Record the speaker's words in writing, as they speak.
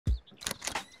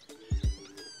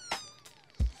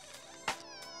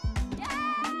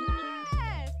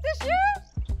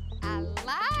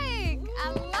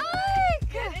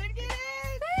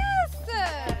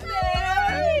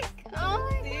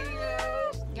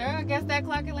I guess that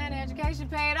Clark Atlanta education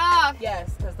paid off.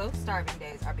 Yes, because those starving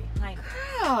days are behind us.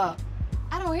 Girl,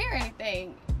 I don't hear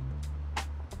anything.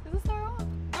 Is the star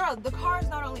on? Girl, the car is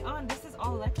not only on, this is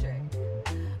all electric.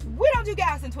 We don't do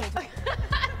gas in 2020.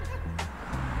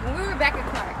 When we were back at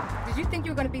Clark, did you think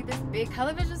you were going to be this big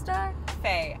television star?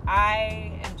 Faye,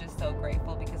 I am just so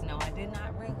grateful because no, I did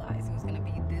not realize it was going to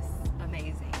be this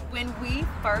amazing. When we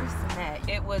first met,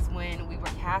 it was when we were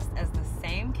cast as the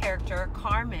same character,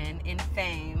 Carmen, in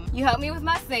Fame. You helped me with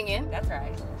my singing. That's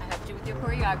right. I helped you with your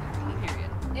choreography, period.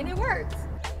 And it worked.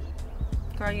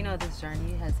 Girl, you know this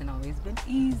journey hasn't always been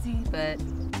easy, but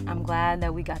I'm glad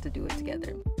that we got to do it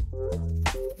together.